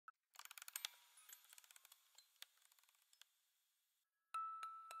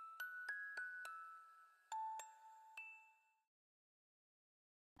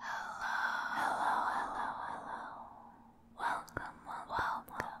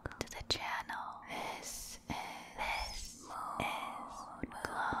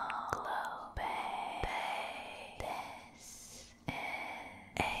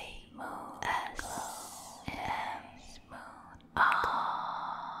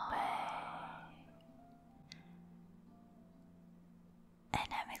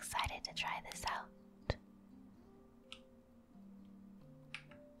excited to try this out.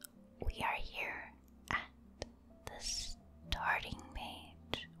 We are here at the starting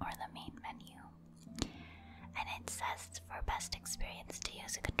page, or the main menu. And it says for best experience to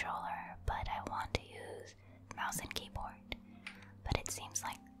use a controller, but I want to use mouse and keyboard. But it seems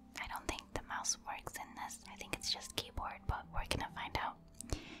like I don't think the mouse works in this. I think it's just keyboard, but we're gonna find out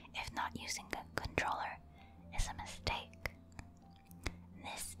if not using a controller is a mistake.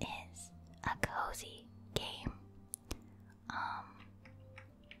 This is a cozy game.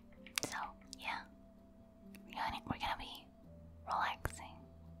 So yeah, we're gonna be relaxing.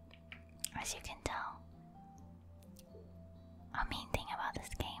 As you can tell, a main thing about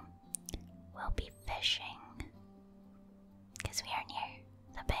this game will be fishing, because we are near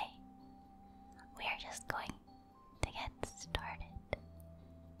the bay. We are just going to get started.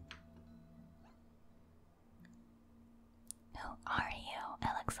 Who are you? It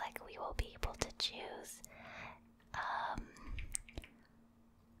looks like we will be able to choose.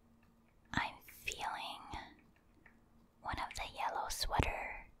 I'm feeling one of the yellow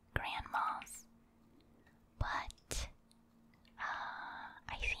sweater grandmas, but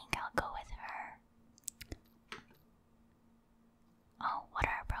I think I'll go with her. Oh, what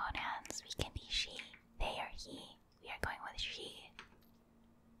are our pronouns? We can be she, they, or he. We are going with she.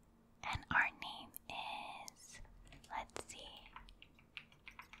 And our name is, let's see,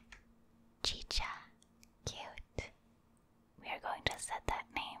 Chicha. Cute. We are going to set that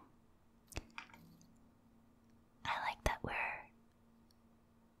name. I like that we're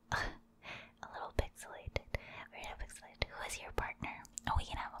a little pixelated. We're a little pixelated. Who is your partner? Oh, we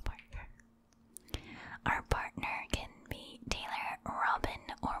can have a partner. Our partner can be Taylor, Robin,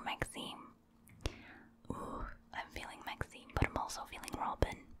 or Maxime. Ooh, I'm feeling Maxime, but I'm also feeling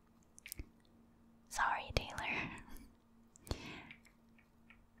Robin. Sorry, Taylor.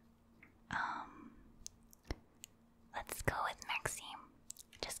 Let's go with Maxime,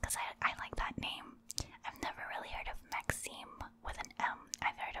 just because I like that name. I've never really heard of Maxime with an M.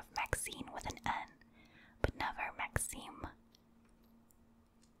 I've heard of Maxine with an N, but never Maxime.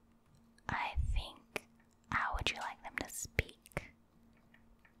 I think, how would you like them to speak?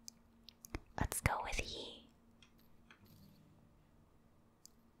 Let's go with he.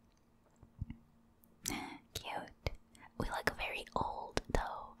 Cute. We look very old,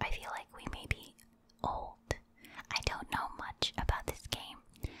 though. I feel like we may be old. I don't know much about this game.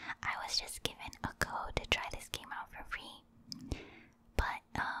 I was just given a code to try this game out for free. But,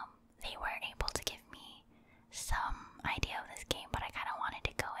 they were able to give me some idea of this game, but I kind of wanted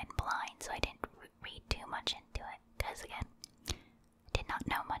to go in blind, so I didn't read too much into it. Because, again, I did not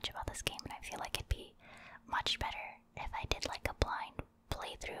know much about this game, and I feel like it'd be much better if I did like a blind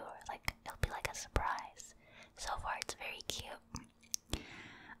playthrough, or like it'll be like a surprise. So far, it's very cute.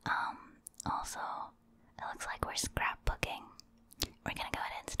 Also, it looks like we're scrapbooking. We're gonna go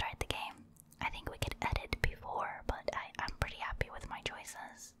ahead and start the game. I think we could edit before, but I'm pretty happy with my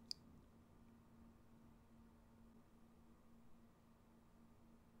choices.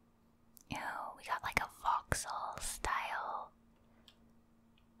 Ew, we got like a voxel style.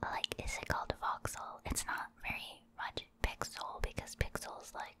 Like, is it called a voxel? It's not very much pixel, because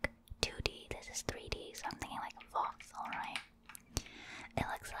pixel's like 2D, this is 3D, so I'm thinking like a voxel, right? It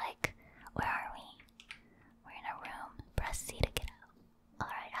looks like, where are we? We're in a room. Press C to get out.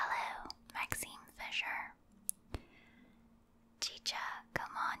 Alright, hello, Maxime Fisher. Chicha,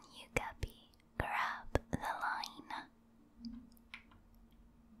 come on, you guppy. Grab the line.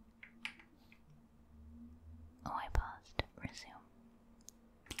 Oh, I paused. Resume.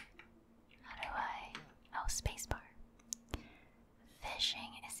 How do I... Oh, spacebar.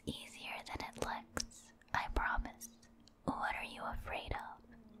 Fishing is easier than it looks. I promise. What are you afraid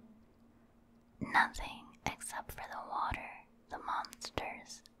of? Nothing except for the water, the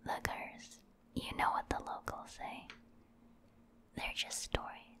monsters, the curse. You know what the locals say. They're just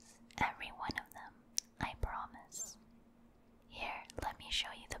stories, every one of them, I promise. Here, let me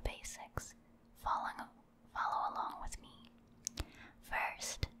show you the basics. Follow along with me.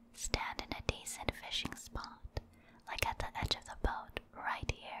 First, stand in a decent fishing spot, like at the edge of the boat,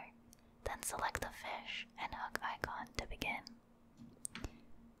 right here. Then select the fish and hook icon to begin.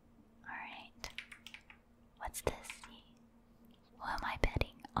 Alright. What's this? Who am I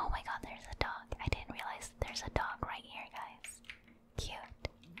petting? Oh my god, there's a dog. I didn't realize there's a dog right here, guys. Cute.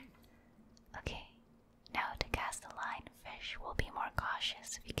 Okay. Now to cast the line, fish will be more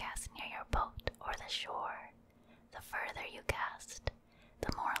cautious if you cast near your boat or the shore. The further you cast,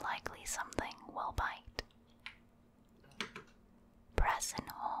 the more likely something will bite. Press and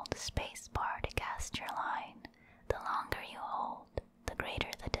hold space bar to cast your line. The longer you hold, the greater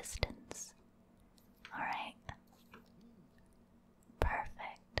the distance.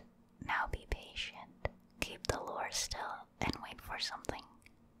 something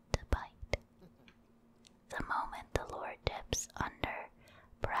to bite. The moment the lure dips under,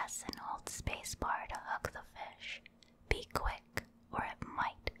 press and hold spacebar to hook the fish. Be quick, or it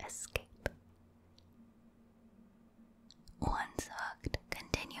might escape. Once hooked,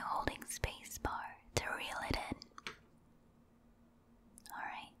 continue holding spacebar to reel it in.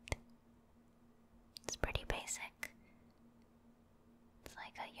 Alright. It's pretty basic. It's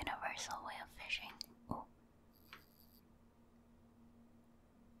like a universal way of fishing. Ooh.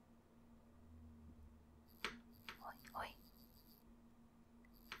 Oi, oi.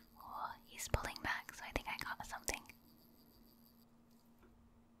 Oh, he's pulling back, so I think I caught something.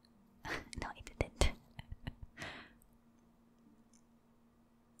 No, I didn't.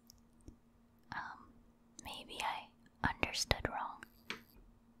 Maybe I understood wrong.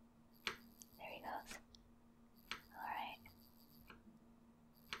 There he goes. Alright.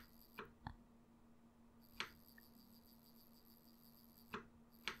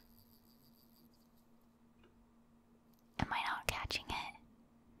 Am I not catching it?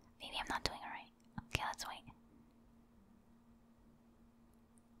 Maybe I'm not doing it right. Okay, let's wait.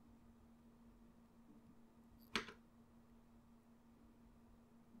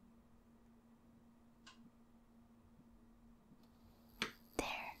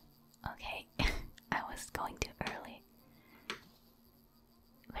 There. Okay. I was going too early.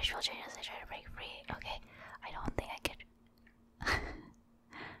 Visual changes, I try to break free. Okay. I don't think I could.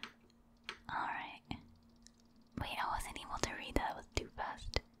 Alright. Wait, I wasn't able to read that. It was too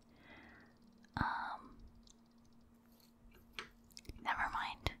fast. Never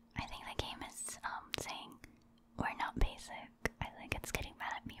mind. I think the game is saying we're not basic. I think it's getting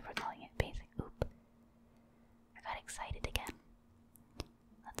mad at me for calling it basic. Oop. I got excited again.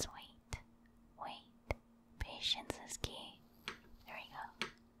 Let's wait. Wait. Patience is key. There we go.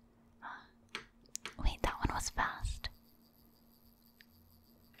 Wait, that one was fast.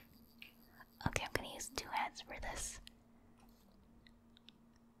 Okay, I'm gonna use 2 hands for this.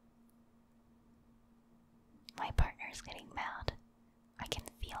 My partner's getting mad. I can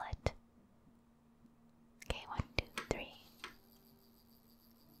feel it. Okay, 1, 2, 3.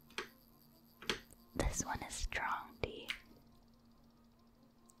 This one is strong, D.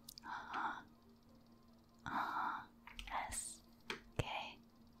 S. Okay.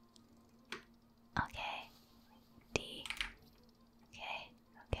 Okay. D. Okay.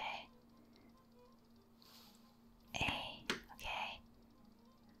 Okay. A. Okay.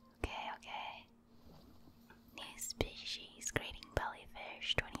 Okay, okay. New species, grading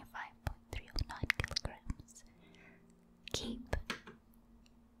bellyfish, 25.309 kilograms. Keep.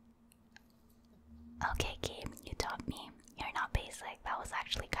 Okay, game, you taught me. You're not basic. That was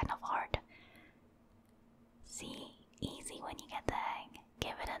actually kind of hard. See, easy when you get the hang.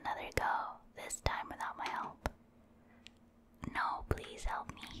 Give it another go, this time without my help. No, please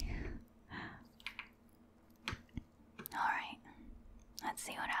help me. Alright, let's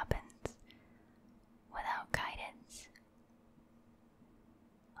see what happens without guidance.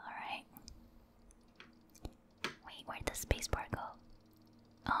 Alright. Wait, where'd the spacebar go?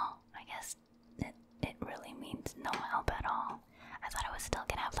 Oh, I guess it really means no help at all. I thought I was still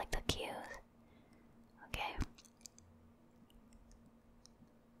gonna have like the cues. Okay.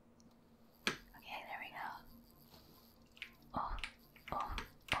 Okay, there we go. Oh, oh,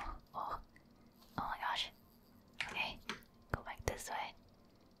 oh, oh. Oh my gosh. Okay, go back this way.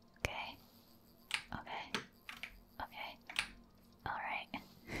 Okay. Okay. Okay. Alright.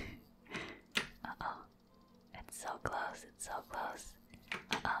 Uh-oh. It's so close, it's so close.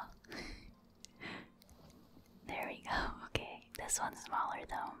 Uh-oh. There we go. Okay, this one's smaller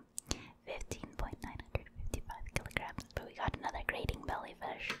though. 15.955 kilograms, but we got another grading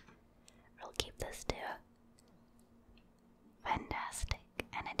bellyfish. We'll keep this too. Fantastic,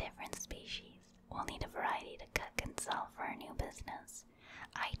 and a different species. We'll need a variety to cook and sell for our new business.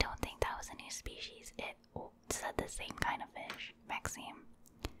 I don't think that was a new species. It said the same kind of fish. Maxime.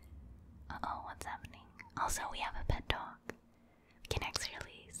 Uh-oh, what's happening? Also, we have a pet dog. We can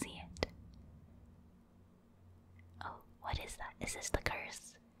actually see it. Oh, what is that? Is this the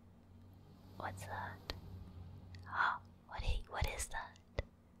curse? What's that? Oh, what is that?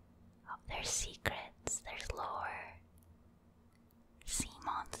 Oh, there's secrets, there's lore. Sea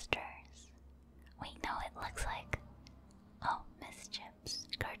monsters. Wait, no, it looks like... Oh, Mischips,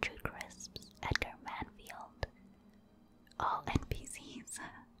 Gertrude Crisps, Edgar Manfield. All NPCs.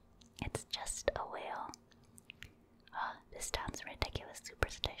 It's just a whale. This town's ridiculous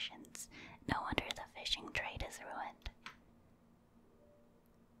superstitions. No wonder the fishing trade is ruined.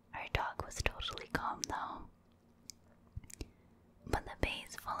 Our dog was totally calm though. But the bay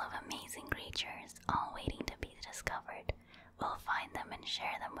is full of amazing creatures, all waiting to be discovered. we'll find them and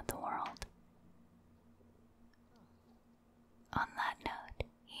share them with the world. On that note,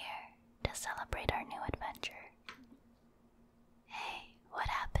 here to celebrate our new adventure. Hey, what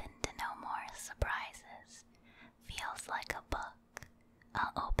happened to no more surprises? Feels like a book.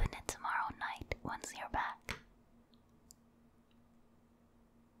 I'll open it tomorrow night once you're back.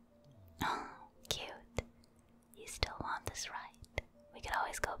 Oh, cute. You still want this, right? We could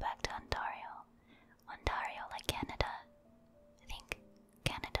always go back to Ontario. Ontario, like Canada. I think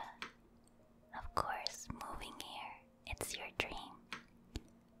Canada. Of course, moving here, it's your dream.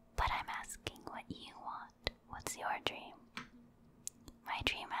 But I'm asking what you want. What's your dream? My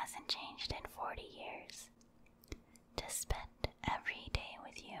dream hasn't changed in 40 years. To spend every day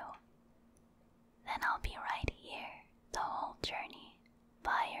with you. Then I'll be right here, the whole journey,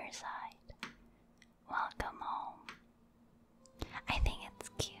 by your side. Welcome home. I think it's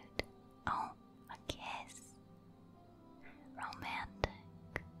cute. Oh, a kiss.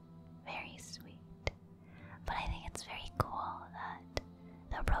 Romantic. Very sweet. But I think it's very cool that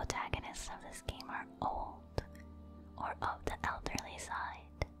the protagonists of this game are old, or of the elderly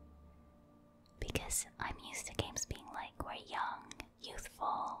side. Because I'm used to games being like, we're young,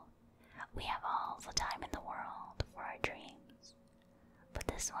 youthful, we have all the time in the world for our dreams. But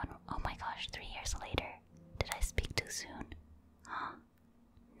this one, oh my gosh, 3 years later. Did I speak too soon? Huh?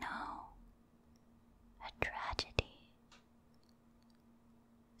 No. A tragedy.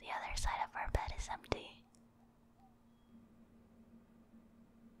 The other side of our bed is empty.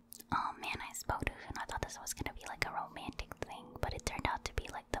 Oh man, I spoke too soon. I thought this was gonna be like a romantic thing, but it turned out to be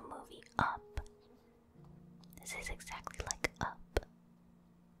like the movie Up. This is exactly like Up.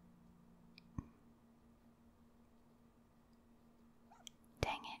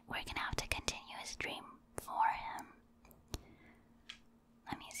 Dang it, we're gonna have to continue his dream for him.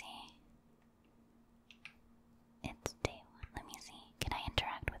 Let me see. It's day 1. Let me see. Can I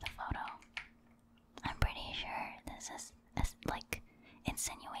interact with a photo? I'm pretty sure this is like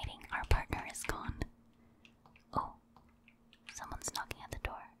insinuating our partner is gone. Oh, someone's knocking at the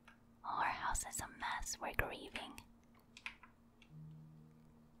door. Oh, our house is a mess. We're grieving.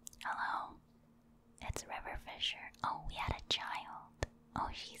 Hello? It's River Fisher. Oh, we had a child. Oh,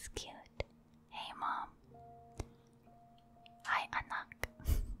 she's cute. Hey, Mom. Hi, Anak.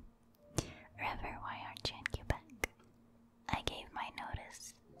 River, why aren't you in Quebec? I gave my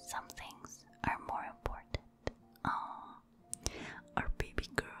notice. Some things are more important. Oh, our baby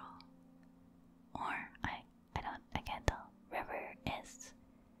girl. Or, I can't tell. River is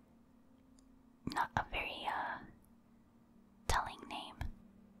not a very, telling name.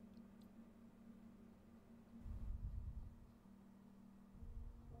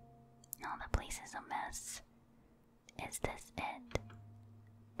 No, the place is a mess. Is this it?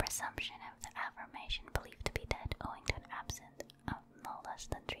 Presumption of the affirmation believed to be dead owing to an absence of no less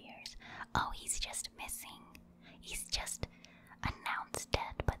than 3 years. Oh, he's just missing. He's just announced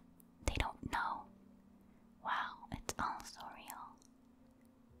dead, but they don't know. Wow, it's all so real.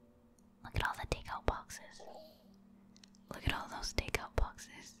 Look at all the takeout boxes. Look at all those takeout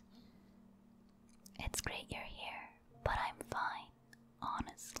boxes. It's great you're here, but I'm fine,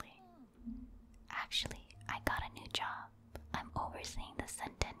 honestly. Actually, I got a new job. I'm overseeing the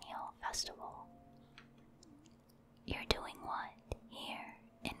Centennial Festival. You're doing what? Here,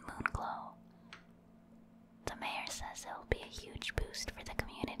 in Moonglow. The mayor says it'll be a huge boost for the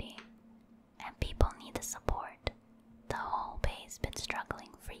community, and people need the support. The whole bay's been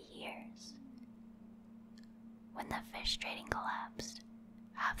struggling for years. When the fish trading collapsed,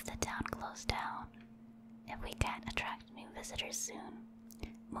 half the town closed down. If we can't attract new visitors soon,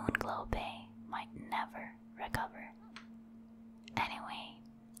 Moonglow Bay might never recover. Anyway,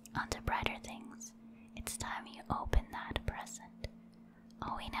 on to brighter things. It's time you open that present.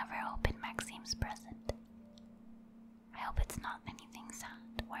 Oh, we never opened Maxime's present. I hope it's not anything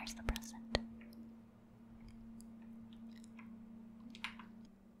sad. Where's the present?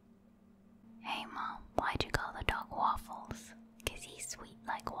 Hey Mom, why'd you call the dog Waffles? 'Cause he's sweet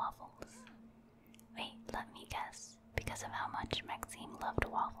like waffles. Wait, let me guess. Because of how much Maxime loved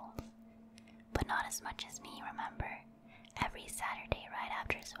waffles. But not as much as me, remember? Every Saturday right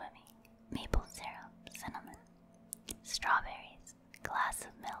after swimming. Maple syrup, cinnamon, strawberries, glass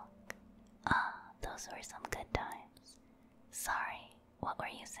of milk. Ah, those were some good times. Sorry, what were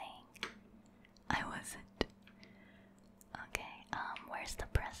you saying? I wasn't. Okay, where's the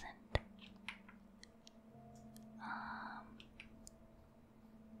present?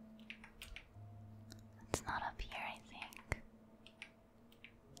 It's not up here, I think.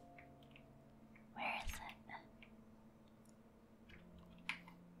 Where is it?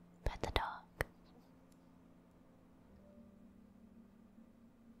 Pet the dog.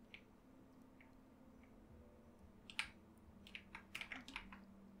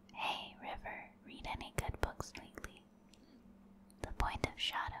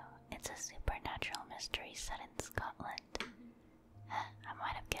 mystery set in Scotland. I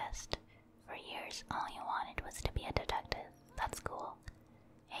might have guessed. For years, all you wanted was to be a detective. That's cool.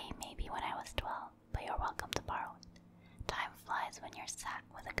 Hey, maybe when I was 12, but you're welcome to borrow it. Time flies when you're sat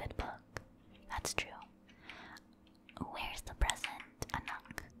with a good book. That's true. Where's the present? A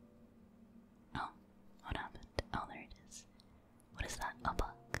knock. Oh, what happened? Oh, there it is. What is that? A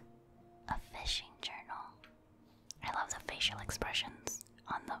book. A fishing journal. I love the facial expressions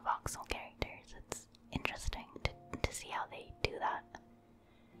on the voxel characters. It's interesting to see how they do that.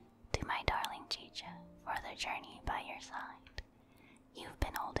 To my darling Chicha, for the journey by your side. You've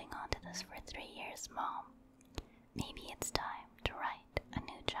been holding on to this for 3 years, Mom. Maybe it's time to write a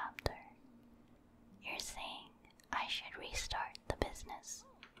new chapter. You're saying I should restart the business.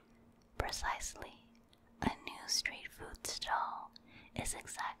 Precisely. A new street food stall is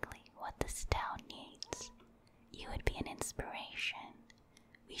exactly what this town needs. You would be an inspiration.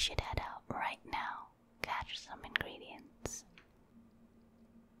 We should head out right now, catch some ingredients.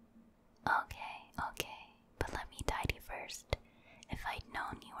 Okay, but let me tidy first. If I'd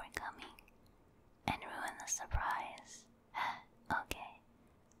known you were coming and ruin the surprise. Okay,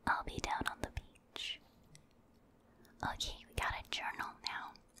 I'll be down on the beach. Okay, we got a journal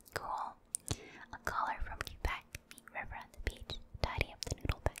now. Cool. A caller from Quebec. Meet River at the beach. Tidy up the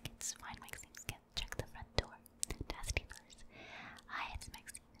noodle packets. Find Maxime's gift. Check the front door. Tasty first. Hi, it's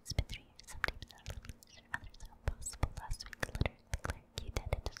Maxime. It's been 3 years. Some days are a little easier, others are impossible. Last week, the clear key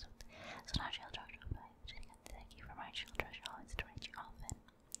dead into so now she'll draw by. Thank you for my she'll treasure always to write you often.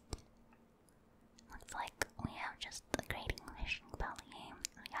 Looks like we have just a grading fishing belly game.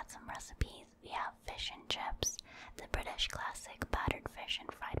 We got some recipes. We have fish and chips, the British classic battered fish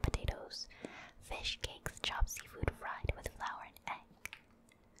and fried potatoes, fish cakes, chopped seafood fried with flour and egg.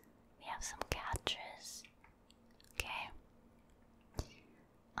 We have some catches. Okay.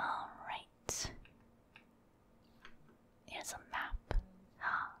 Alright. Here's a map.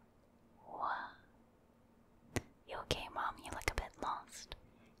 What? You okay, Mom? You look a bit lost.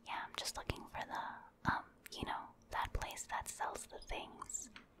 Yeah, I'm just looking for the, that place that sells the things.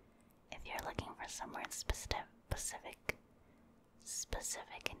 If you're looking for somewhere specific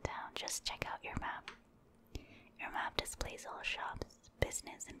in town, just check out your map. Your map displays all shops,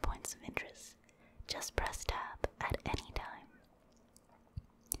 business, and points of interest. Just press tab at any time.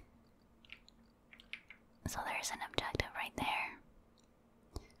 So there's an objective right there.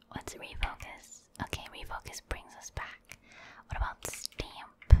 What's refocus? Okay, refocus brings us back. What about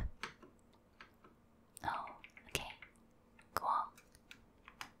stamp? Oh, okay. Cool.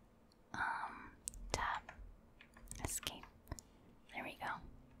 Tab. Escape. There we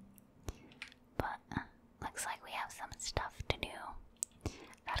go. But, looks like we have some stuff to do.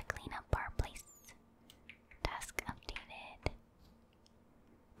 Gotta clean up our place. Task updated.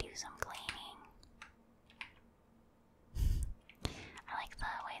 Do some cleaning. I like the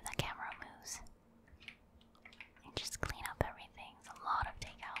way the camera moves. And just clean up everything. It's a lot of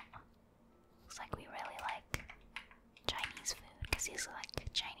takeout. Looks like we really like Chinese food because these are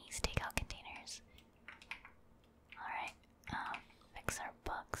like Chinese takeout containers. Alright, fix our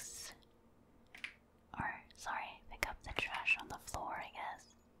books. Or, sorry, pick up the trash on the floor, I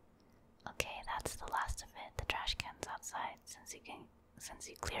guess. Okay, that's the last of it. The trash can's outside since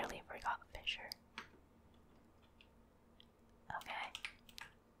you clearly forgot Fisher. Okay.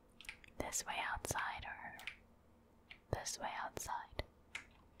 This way outside or this way outside?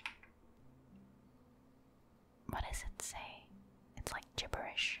 What does it say? It's like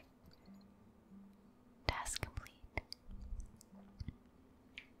gibberish. Task complete.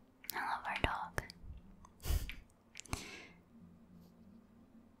 I love our dog.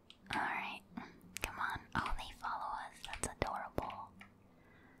 Alright, come on. Oh, they follow us. That's adorable.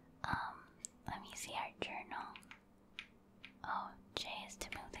 Let me see our journal. Oh, J is to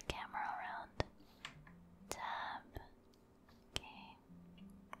move the camera around. Tab. Okay.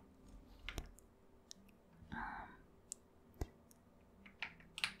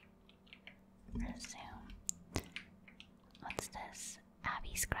 Resume. What's this?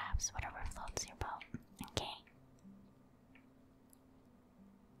 Abby scraps, whatever floats your boat. Okay.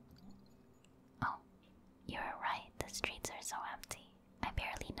 Oh, you were right. The streets are so empty. I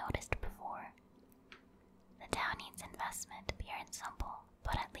barely noticed before. The town needs investment, pure and simple,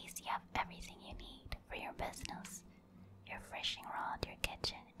 but at least you have everything you need for your business. Your fishing rod, your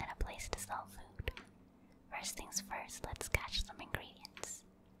kitchen, and a place to sell food. First things first, let's catch some ingredients.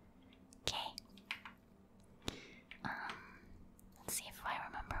 Okay. Let's see if I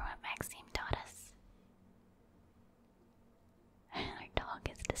remember what Maxime taught us. Our dog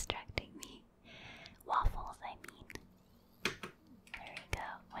is distracting me. Waffles, I mean. There we go.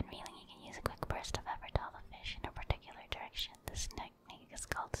 When reeling, you can use a quick burst of effort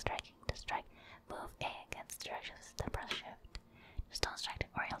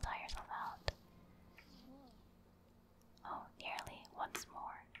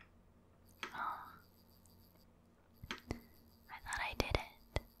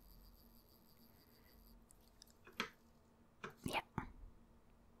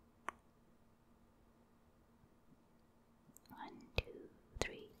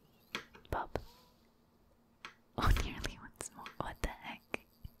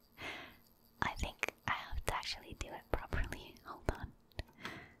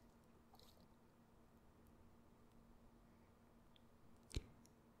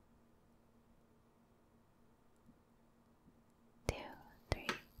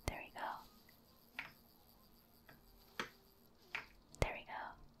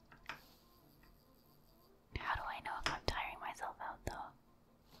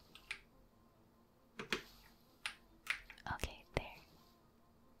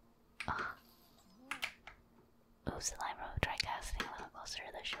Saliva, try casting a little closer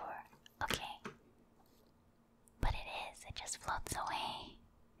to the shore. Okay. But it just floats away.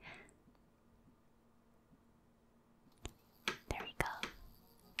 There we go.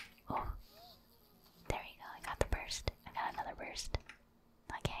 Oh. There we go, I got the burst. I got another burst.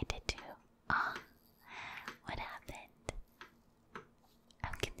 Okay, I did too. Ah. What happened?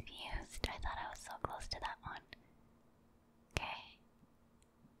 I'm confused. I thought I was so close to that one. Okay.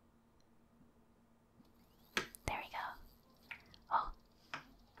 There we go. Oh,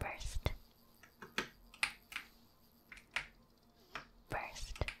 burst.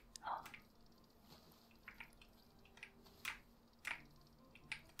 Burst. Oh.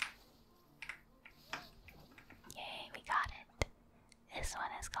 Yay, we got it. This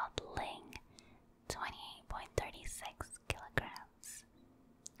one is called Ling. 28.36 kilograms.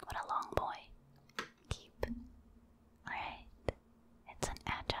 What a long boy. Keep. Alright. It's an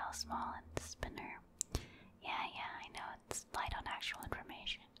agile small and spinner. Yeah, I know it's light on actual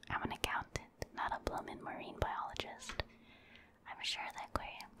information. I'm an accountant, not a bloomin' marine biologist. I'm sure the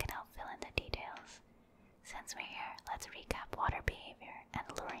aquarium can help fill in the details. Since we're here, let's recap water behavior and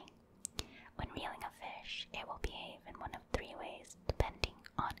luring. When reeling a fish, it will behave in one of three ways depending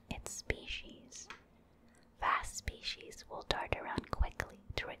on its species. Fast species will dart around quickly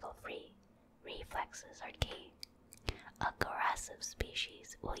to wriggle free. Reflexes are key. Aggressive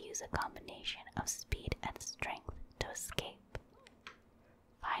species will use a combination of speed and strength to escape.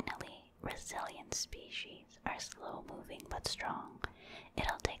 Finally, resilient species are slow-moving but strong.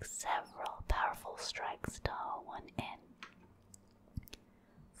 It'll take several powerful strikes to haul one in.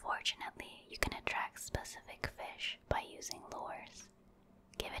 Fortunately, you can attract specific fish by using lures.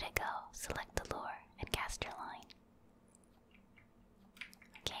 Give it a go, select the lure, and cast your line.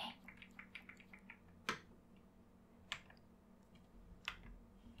 Okay.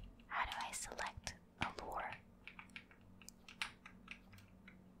 How do I select a lure?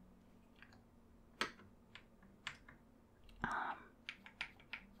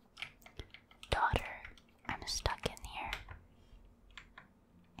 Daughter, I'm stuck in here.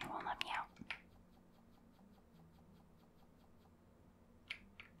 It won't let me out.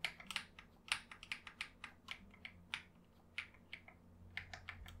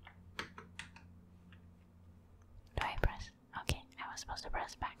 Do I press? Okay, I was supposed to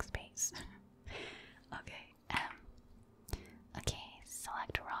press backspace. Okay, okay,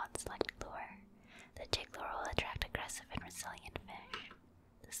 select rod, select lure. The jig lure will attract aggressive and resilient fish.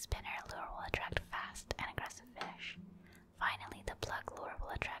 The spinner lure will attract fast and aggressive fish. Finally, the plug lure will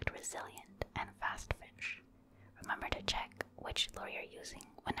attract resilient and fast fish. Remember to check which lure you're using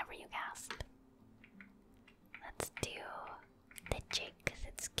whenever you cast. Let's do the jig because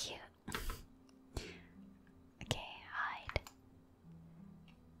it's cute. Okay, hide.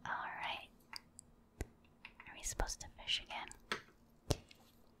 Alright. Are we supposed to fish again?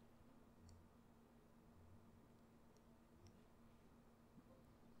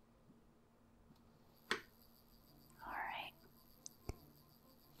 Alright.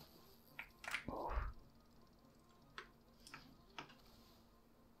 Ooh.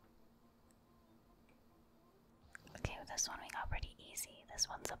 Okay, with this one we got pretty easy. This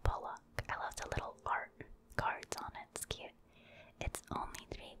one's a bullock. I love the little art cards on it. It's cute. It's only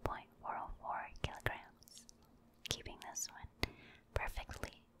 3.404 kilograms. Keeping this one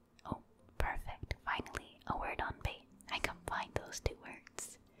perfectly. Oh, perfect. Finally, a word on bait. I combined those two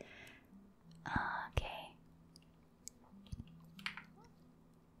words. Okay.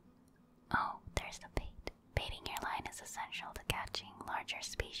 Oh, there's the bait. Baiting your line is essential to catching larger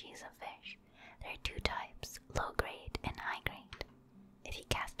species of fish. There are two types, low grade and high grade. If you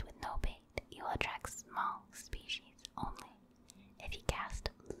cast with no bait, you will attract small species only. If you cast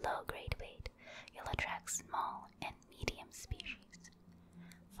low grade bait, you'll attract small and medium species.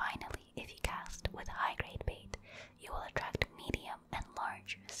 Finally, if you cast with high grade bait, you will attract medium and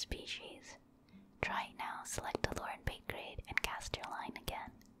large species. Try it now, select the lure and bait grade and cast your line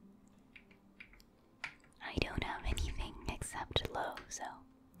again. I don't have anything except low, so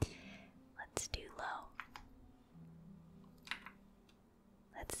let's do low.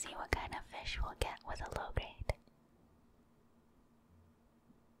 Let's see what kind of fish we'll get with a low grade.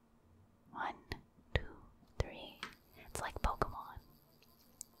 1, 2, 3. It's like Pokemon.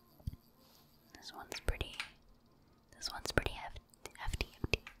 This one's pretty hefty.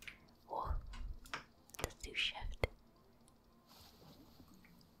 Whoa. The zoo shift.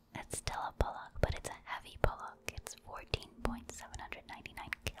 It's still a bullock, but it's a heavy bullock. It's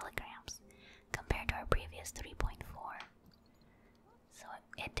 14.799 kilograms compared to our previous 3.4. So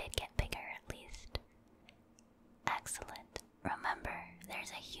it did get bigger at least. Excellent. Remember,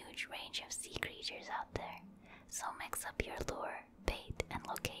 there's a huge range of sea creatures out there, so mix up your lure, bait, and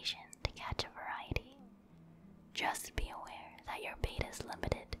location to catch a variety. Just be aware that your bait is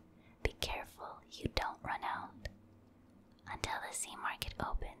limited. Be careful you don't run out. Until the sea market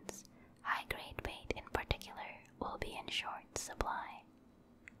opens, high-grade bait in particular will be in short supply.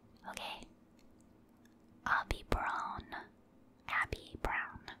 Okay? Abby Brown. Abby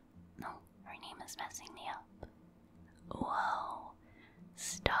Brown. No, her name is messing me up. Whoa.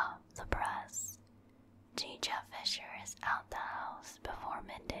 Stop the press. Chicha Fisher is out the house before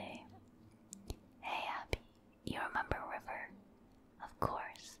midday. Hey Abby, you remember River? Of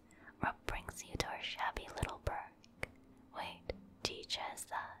course. What brings you to our shabby little burg? Wait, Chicha is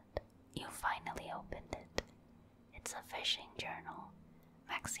that? You finally opened it. It's a fishing journal.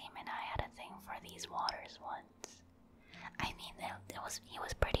 Maxime and I had a thing for these waters once. I mean, he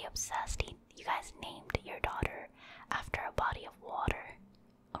was pretty obsessed. You guys named your daughter after a body of water,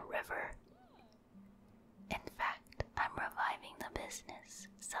 a river. In fact, I'm reviving the business,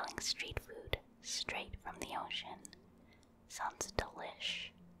 selling street food straight from the ocean. Sounds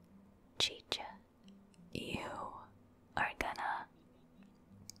delish. Chicha, you are gonna...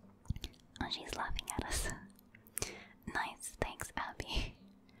 Oh, she's laughing at us. Nice, thanks, Abby.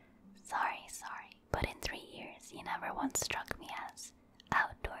 Sorry, but in 3 years, you never once struck me as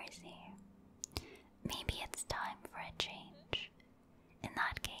outdoorsy. Maybe it's time for a change. In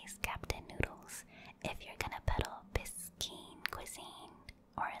that case, Captain Noodles, if you're gonna peddle Biscayne cuisine,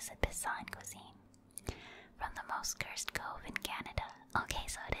 or is it Piscine cuisine, from the most cursed cove in Canada. Okay,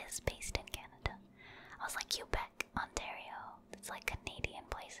 so it is based in Canada. I was like Quebec, Ontario. It's like Canadian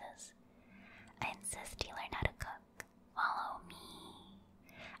places. I insist you learn how to cook. Follow me.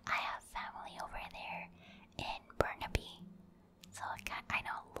 I have family over there in Burnaby, so I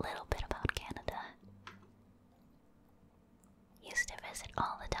know a little bit about Canada. Used to visit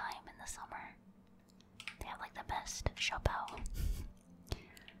all the time in the summer. They have like the best chapeau.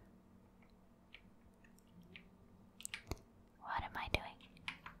 What am I doing?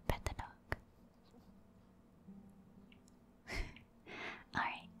 Pet the dog.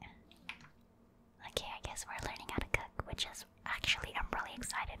 Alright. Okay, I guess we're learning how to cook, which is actually I'm really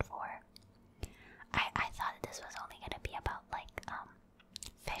excited for. I thought this was only gonna be about like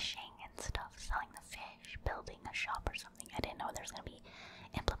fishing and stuff, selling the fish, building a shop or something. I didn't know there's gonna be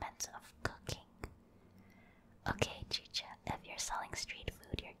implements of cooking. Okay, Chicha, if you're selling street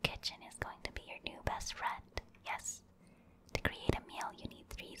food, your kitchen is going to be your new best friend. Yes. To create a meal, you need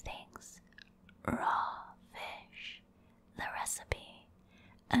 3 things. Raw fish, the recipe,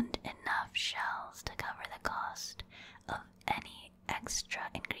 and enough shells to cover the cost of any extra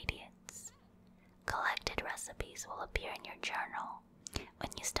ingredients. Collected recipes will appear in your journal.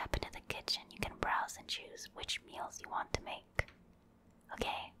 When you step into the kitchen, you can browse and choose which meals you want to make.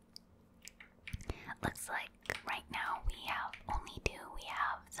 Okay? Looks like right now we have only 2. We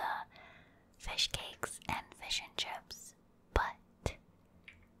have the fish cakes and fish and chips, but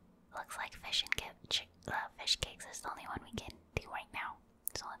looks like fish cakes is the only one we can do right now.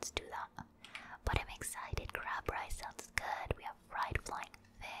 So let's do that. But I'm excited. Crab rice sounds good. We have fried flying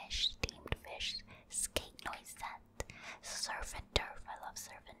fish, steamed fish, skate noisette, surf and turf. I love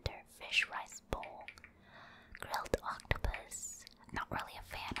surf and turf. Fish rice bowl, grilled octopus. Not really a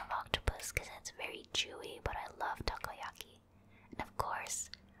fan of octopus because it's very chewy, but I love takoyaki. And of course,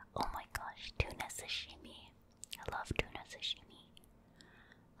 oh my gosh, tuna sashimi. I love tuna sashimi.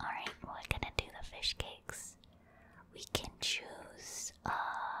 Alright, we're gonna do the fish cakes. We can choose,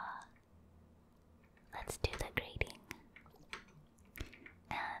 let's do the grating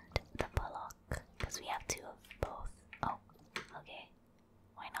and the bullock, because we have 2 of both. Oh, okay.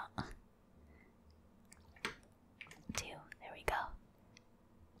 Why not? 2, there we go.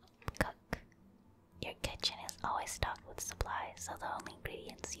 Cook. Your kitchen is always stocked with supplies, so the only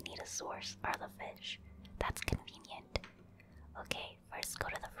ingredients you need to source are the fish. That's convenient. Okay, first go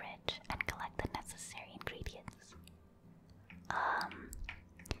to the fridge and collect the necessary ingredients.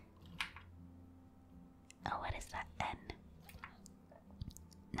 Oh, what is that? N.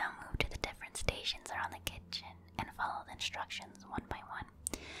 Now move to the different stations around the kitchen and follow the instructions one by one.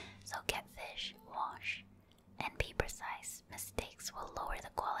 So get fish, wash, and be precise. Mistakes will lower the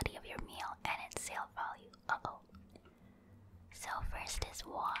quality of your meal and its sale value. Uh-oh. So first is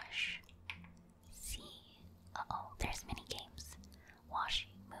wash. C. Uh-oh, there's mini games. Washing.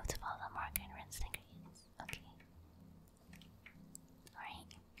 Move to follow the marker and rinse the ingredients. Okay.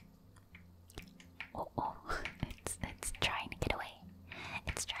 Alright. Oh, it's trying to get away.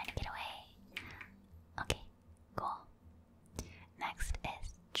 It's trying to get away. Okay, cool. Next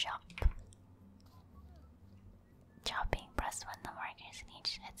is chop. Chopping. Press when the markers in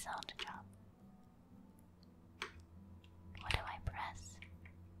each hit zone to chop. press?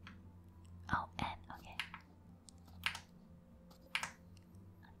 Oh, N, okay.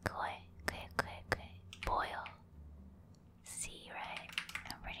 Koi, koi, koi, koi. Boil. C, right?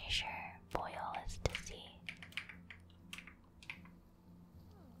 I'm pretty sure boil is to C.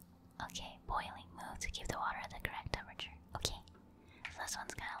 Okay, boiling move to keep the water at the correct temperature. Okay, so this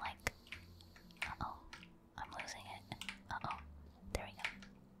one's kind of like. Uh-oh, I'm losing it. Uh-oh, there we go.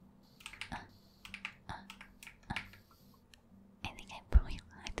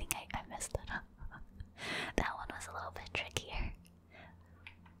 I think I messed that up. That one was a little bit trickier.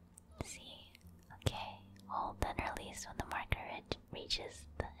 See, okay, hold then release when the marker reaches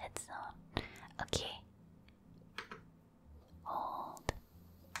the hit zone. Okay, hold,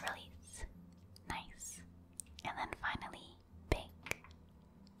 release, nice, and then finally bake.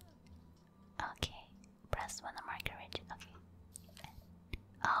 Okay, press when the marker reaches. Okay.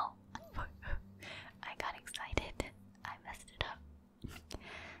 Oh, I got excited. I messed it up.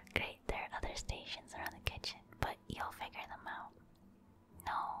 Great, there are other stations around the kitchen, but you'll figure them out.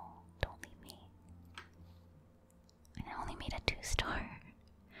 No, don't leave me. I only made a 2-star.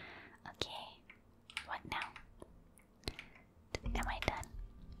 Okay, what now? Am I done?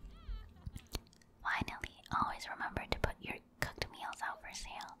 Finally, always remember to put your cooked meals out for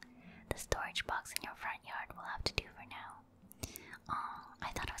sale. The storage box in your front yard will have to do for now. Oh,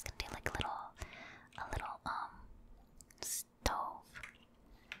 I thought I was gonna do like a little stove.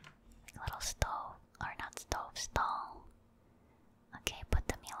 Like a little stove, or not stove, stall. Okay, put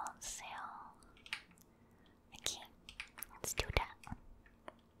the meal on sale. Okay, let's do that.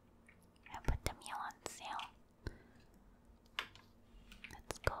 And put the meal on sale.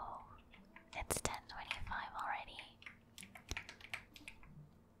 Let's go. It's 10:25 already.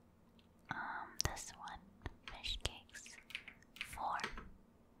 This one, fish cakes, 4.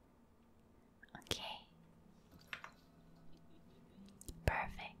 Okay.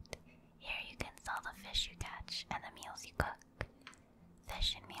 Perfect. Here you can sell the fish you catch and the meals you cook.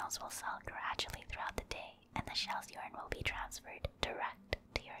 Fish and meals will sell gradually throughout the day, and the shells you earn will be transferred direct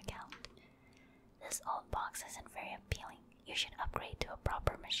to your account. This old box isn't very appealing. You should upgrade to a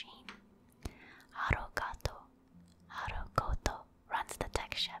proper machine. Harukoto runs the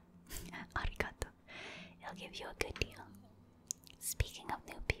tech shop. Arigato. He'll give you a good deal. Speaking of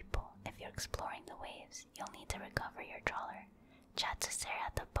new people, if you're exploring the waves, you'll need to recover your trawler. Chat to Sarah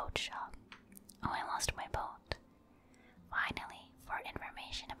at the boat shop. Oh, I lost my boat. Finally, for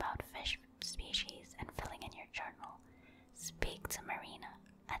information about fish species and filling in your journal, speak to Marina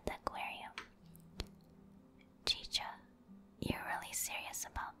at the aquarium. Chicha, you're really serious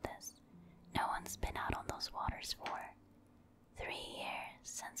about this. No one's been out on those waters for 3 years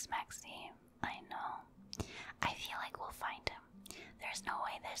since Maxime. I know. I feel like we'll find him. There's no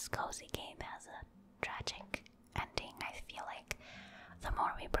way this cozy game has a tragic ending. I feel like the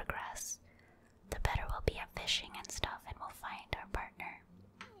more we progress, the better we'll be at fishing and stuff, and we'll find our partner.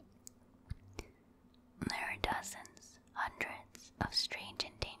 There are dozens, hundreds of strange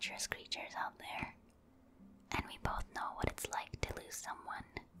and dangerous creatures out there, and we both know what it's like to lose someone.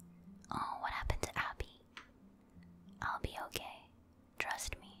 Oh, what happened to Abby? I'll be okay.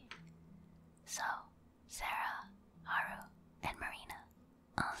 Trust me. So, Sarah, Haru, and Marina,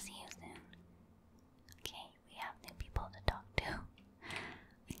 I'll see you soon. Okay, we have new people to talk to.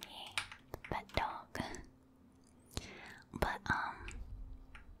 Okay, the pet dog. But,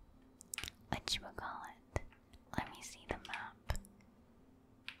 whatchamacallit? Let me see the map.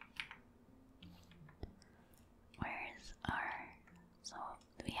 Where's our... So,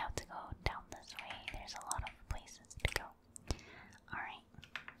 we have to go down this way. There's a lot of places to go. Alright.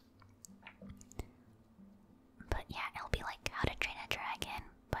 But yeah, it'll be like How to Train a Dragon,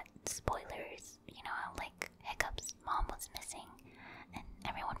 but spoilers, you know how like Hiccup's mom was missing and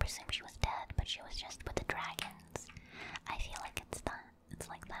everyone presumed she was dead, but she was just with the dragons. I feel like it's that. It's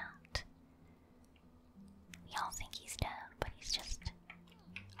like that. We all think he's dead, but he's just...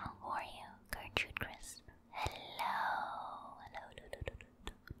 Oh, who are you? Gertrude Crisp. Hello. Hello,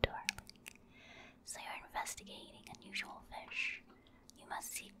 darling. So you're investigating unusual fish. You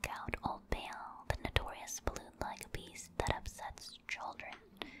must seek out Old Bale, the notorious balloon-like beast that upsets children.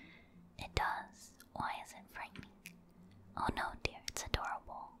 It does. Why is it frightening? Oh no, dear, it's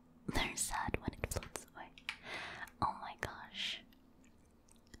adorable. They're sad when it floats away. Oh my gosh.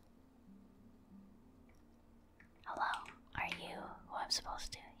 Hello, are you who I'm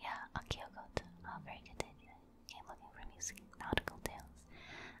supposed to? Yeah, Akiogoto. Oh, very good idea. Came looking for music, nautical tales.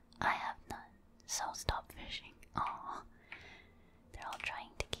 I have none, so stop fishing. Oh, they're all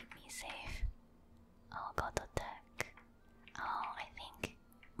trying to keep me safe. Oh, Goto Tech. Oh, I think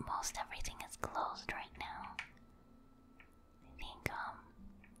most everything is closed right now.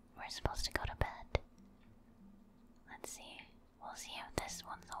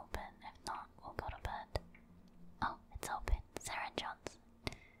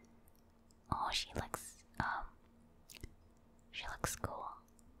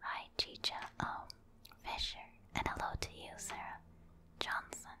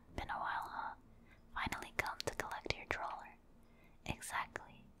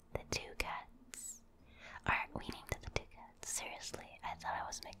 we named the two cats. Seriously, I thought I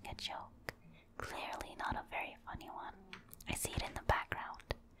was making a joke. Clearly not a very funny one. I see it in the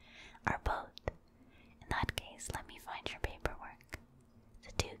background. Our boat. In that case, let me find your paperwork.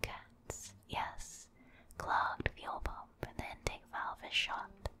 The two cats. Yes. Clogged fuel pump and the intake valve is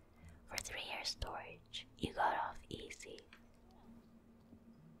shot. For 3 years storage, you got off easy.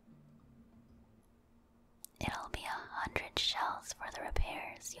 It'll be 100 shells for the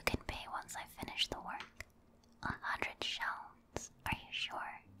repairs. You can pay once I finish the work. 100 shells? Are you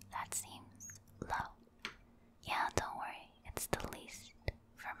sure? That seems low. Yeah, don't worry. It's the least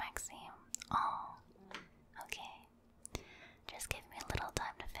for Maxime. Oh, okay. Just give me a little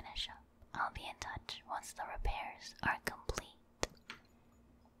time to finish up. I'll be in touch once the repairs are complete.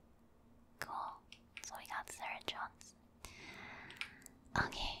 Cool. So we got Sarah Johnson.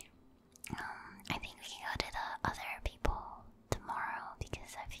 Okay. I think we can go to the other people tomorrow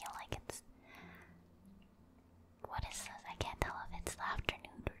because I feel like it's... What is this? I can't tell if it's the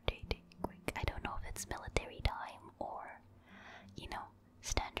afternoon or dating. Like, I don't know if it's military time or, you know,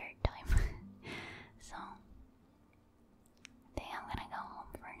 standard time. So, I think I'm gonna go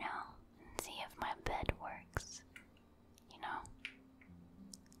home for now and see if my bed works. You know?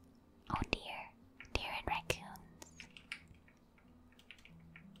 Oh dear. Deer and raccoons.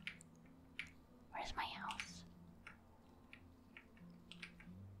 Where's my house?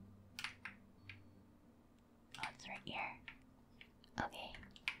 Oh, it's right here. Okay.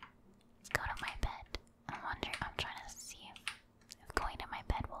 Let's go to my bed. I'm trying to see if going to my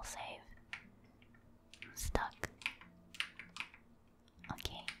bed will save. I'm stuck.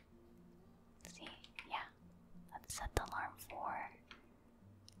 Okay. Let's see. Yeah. Let's set the alarm for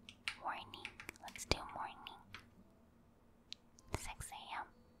morning. Let's do morning. 6 a.m.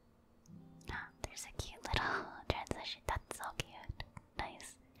 Ah, there's a cute little transition. That's so cute.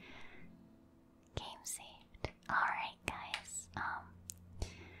 Nice. Game saved. Alright, guys.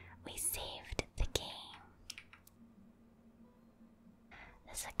 We saved the game.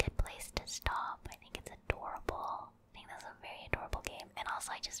 This is a good place to stop. I think it's adorable. I think this is a very adorable game. And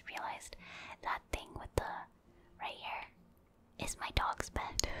also, I just realized that thing with the right here is my dog's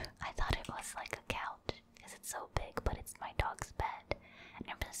bed. I thought it was like a couch because it's so big, but it's my dog's bed. And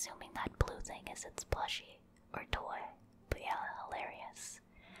I'm assuming that blue thing is its plushie or toy. But yeah, hilarious.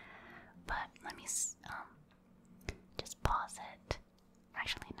 But let me just pause it.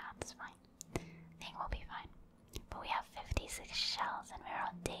 Actually, no, it's fine. I think we'll be fine. But we have 56 shells and we're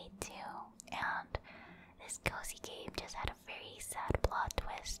on day 2. And this cozy game just had a very sad plot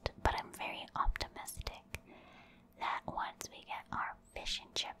twist. But I'm very optimistic that once we get our fish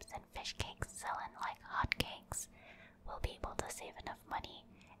and chips and fish cakes selling like hotcakes, we'll be able to save enough money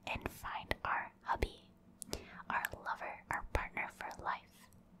and find our hubby, our lover, our partner for life.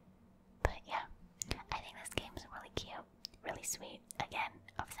 But yeah, I think this game is really cute, really sweet. Again,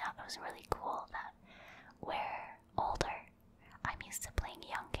 I thought it was really cool that we're older. I'm used to playing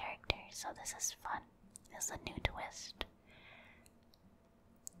young characters, so this is fun. This is a new twist.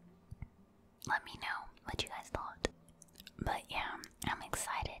 Let me know what you guys thought. But yeah, I'm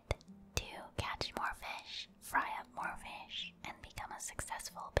excited to catch more fish, fry up more fish, and become a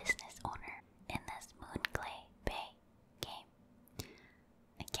successful business owner in this Moonglow Bay game.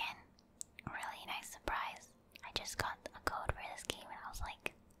 Again, really nice surprise. I just got a code for this game and I was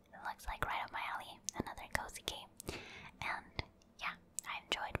like, it looks like right up my alley. Another cozy game. And yeah, I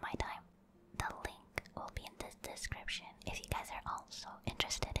enjoyed my time. The link will be in the description if you guys are also